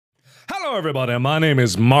Hello everybody, my name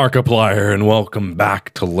is Markiplier and welcome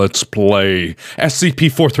back to Let's Play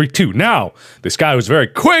Scp-432. Now, this guy was very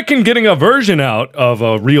quick in getting a version out of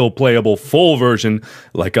a real playable full version,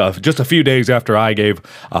 like just a few days after I gave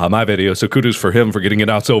my video, so kudos for him for getting it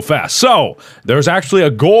out so fast. So, there's actually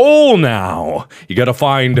a goal now. You gotta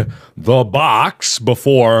find the box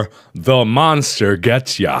before the monster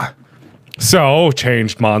gets ya. So,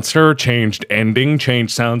 changed monster, changed ending,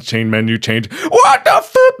 changed sounds, changed menu, changed— What the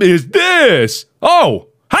flip is this? Oh,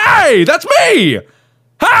 hey, that's me!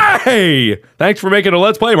 Hey! Thanks for making a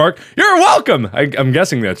Let's Play, Mark. You're welcome! I'm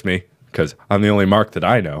guessing that's me, because I'm the only Mark that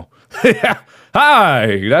I know. Yeah.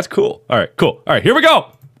 Hi, that's cool. Alright, cool. Alright, here we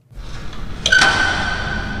go!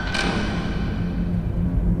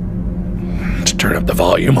 Let's turn up the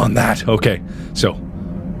volume on that. Okay, so,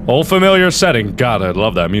 old familiar setting. God, I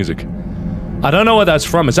love that music. I don't know what that's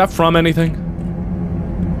from. Is that from anything?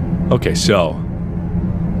 Okay, so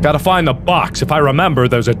gotta find the box. If I remember,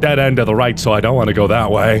 there's a dead end to the right, so I don't want to go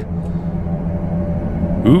that way.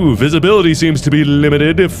 Ooh, visibility seems to be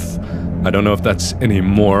limited. I don't know if that's any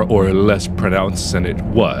more or less pronounced than it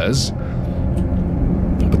was.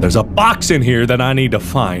 But there's a box in here that I need to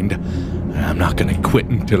find. I'm not gonna quit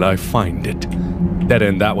until I find it. Dead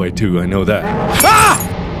end that way too, I know that. Ah!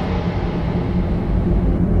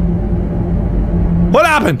 What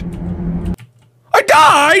happened? I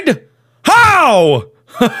died? How?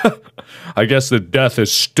 I guess the death is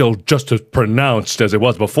still just as pronounced as it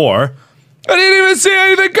was before. I didn't even see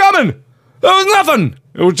anything coming! There was nothing!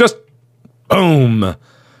 It was just— boom.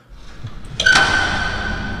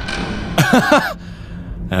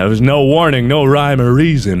 There was no warning, no rhyme or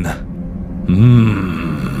reason.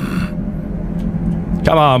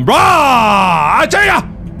 Come on, brah! I tell ya!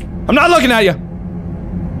 I'm not looking at you!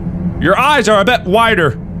 Your eyes are a bit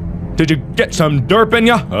wider. Did you get some derp in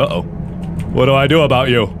ya? Uh-oh. What do I do about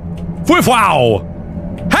you? Fwiff-wow!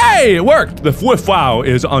 Hey, it worked! The fwiff-wow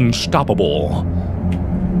is unstoppable.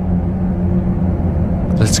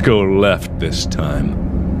 Let's go left this time.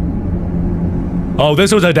 Oh,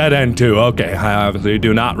 this was a dead end too. Okay, I obviously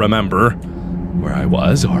do not remember where I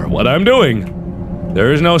was or what I'm doing.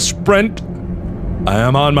 There is no sprint. I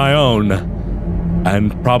am on my own.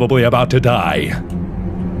 And probably about to die.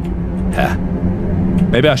 Heh.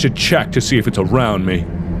 Maybe I should check to see if it's around me.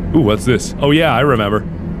 Ooh, what's this? Oh yeah, I remember.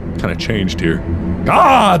 Kinda changed here.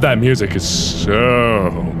 God, that music is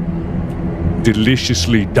so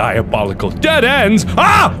deliciously diabolical. Dead ends!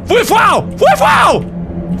 Ah! Whiff-wow! Whiff-wow!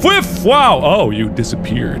 Whiff-wow! Oh, you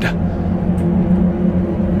disappeared.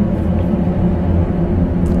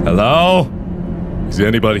 Hello? Is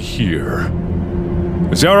anybody here?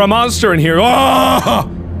 Is there a monster in here?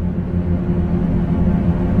 Oh!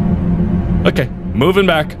 Okay, moving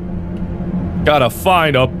back. Gotta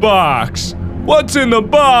find a box. What's in the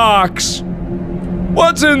box?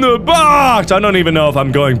 What's in the box? I don't even know if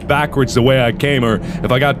I'm going backwards the way I came or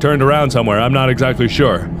if I got turned around somewhere. I'm not exactly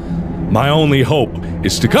sure. My only hope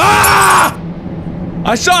is to— Ah!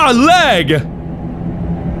 I saw a leg!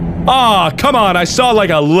 Ah, come on, I saw like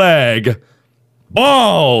a leg.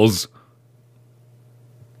 Balls!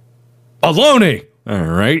 Baloney!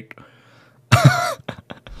 Alright.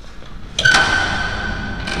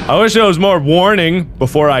 I wish there was more warning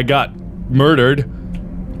before I got murdered.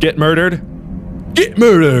 Get murdered? Get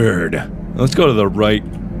murdered! Let's go to the right.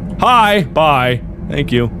 Hi! Bye.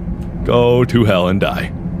 Thank you. Go to hell and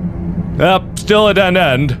die. Yep, still a dead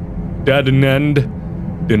end. Dead end.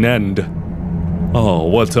 An end. Oh,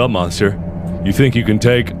 what's up, monster? You think you can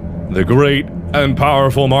take the great and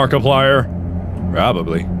powerful Markiplier?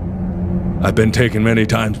 Probably. I've been taken many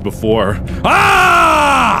times before.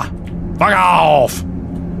 Ah! Fuck off!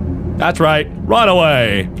 That's right, run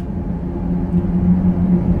away!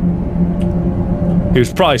 He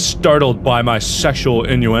was probably startled by my sexual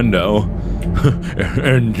innuendo.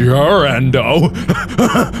 Innuendo?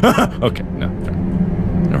 Okay, no,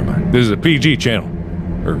 never mind. This is a PG channel.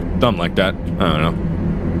 Or something like that. I don't know.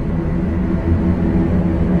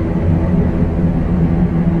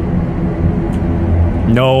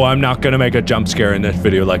 No, I'm not gonna make a jump scare in this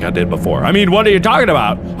video like I did before. I mean, what are you talking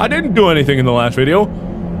about? I didn't do anything in the last video.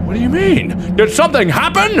 What do you mean? Did something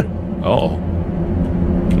happen? Oh.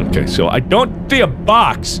 Okay, so I don't see a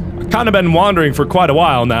box. I've kind of been wandering for quite a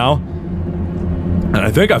while now. And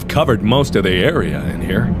I think I've covered most of the area in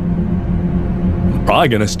here. I'm probably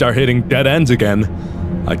gonna start hitting dead ends again.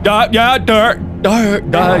 Dirt.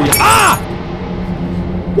 Ah!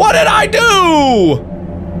 What did I do?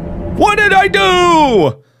 What did I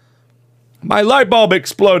do? My light bulb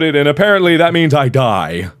exploded and apparently that means I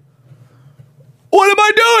die. What am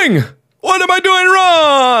I doing? What am I doing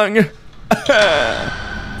wrong?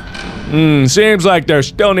 Seems like there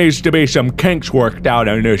still needs to be some kinks worked out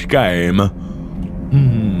in this game.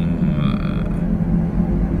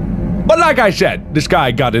 But like I said, this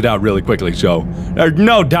guy got it out really quickly, so there's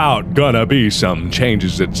no doubt gonna be some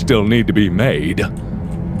changes that still need to be made.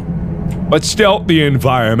 But still, the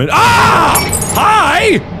environment— Ah!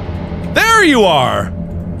 Hi! There you are!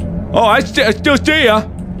 Oh, I still see ya.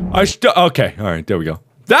 Okay, alright, there we go.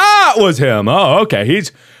 That was him! Oh, okay,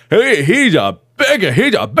 he's a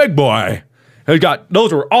big boy. He's got—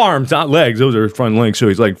 those are arms, not legs. Those are front legs, so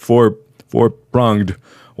he's like four-pronged,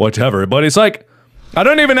 whatever. But it's like, I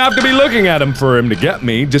don't even have to be looking at him for him to get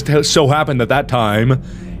me. Just so happened at that time,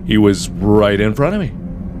 he was right in front of me.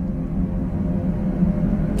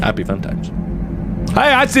 Happy fun times.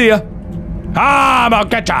 Hey, I see ya. Ah, I'm gonna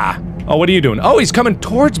get ya. Oh, what are you doing? Oh, he's coming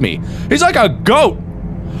towards me. He's like a goat.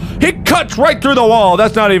 He cuts right through the wall.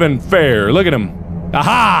 That's not even fair. Look at him.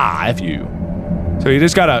 Aha! F you. So you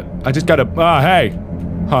just gotta— hey.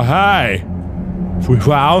 Hey.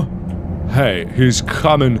 Wow. Hey, he's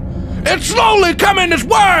coming. It's slowly coming this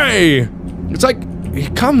way! It's like, he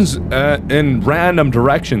comes in random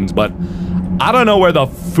directions, but I don't know where the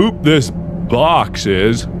foop this box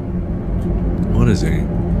is. What is he?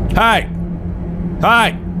 Hey!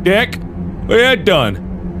 Hi, dick! What are you doing?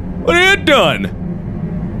 What are you doing?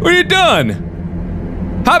 What are you doing?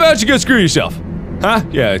 How about you go screw yourself? Huh?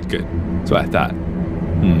 Yeah, it's good. That's what I thought.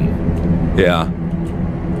 Yeah.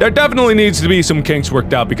 There definitely needs to be some kinks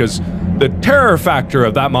worked out because the terror factor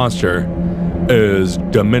of that monster is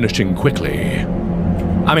diminishing quickly.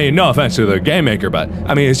 I mean, no offense to the game maker, but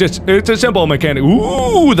I mean, it's a simple mechanic.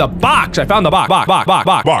 Ooh, the box! I found the box.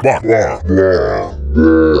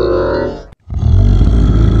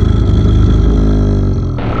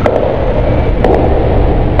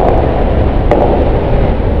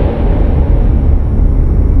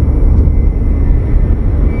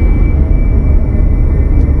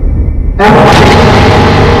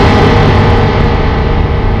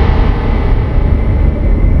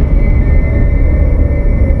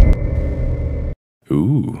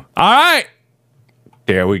 Ooh. Alright!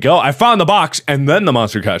 There we go. I found the box, and then the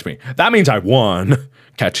monster catched me. That means I won.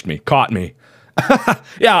 Catched me. Caught me.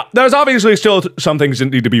 Yeah, there's obviously still some things that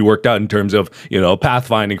need to be worked out in terms of, you know,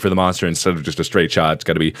 pathfinding for the monster instead of just a straight shot. It's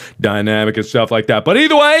gotta be dynamic and stuff like that. But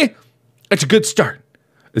either way, it's a good start.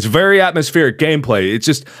 It's very atmospheric gameplay. It's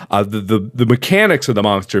just the mechanics of the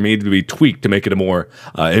monster need to be tweaked to make it a more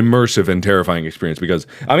immersive and terrifying experience. Because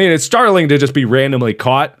I mean, it's startling to just be randomly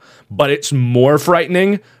caught, but it's more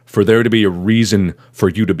frightening for there to be a reason for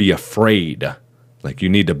you to be afraid. Like you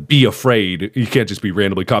need to be afraid. You can't just be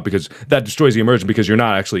randomly caught because that destroys the immersion because you're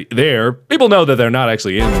not actually there. People know that they're not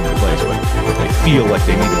actually in the place, but they feel like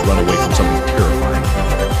they need to run away from something terrifying.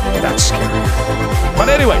 That's scary. But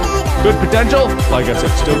anyway. Good potential. Like I said,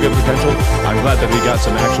 still good potential. I'm glad that we got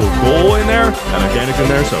some actual goal in there and mechanics in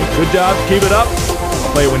there. So good job. Keep it up.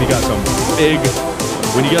 Play when you got some big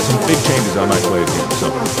changes. I might play it again. So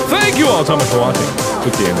thank you all so much for watching.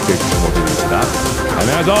 Click the annotation for more videos of that. And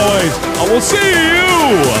as always, I will see you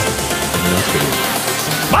in the next video.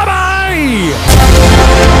 Bye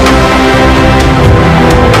bye.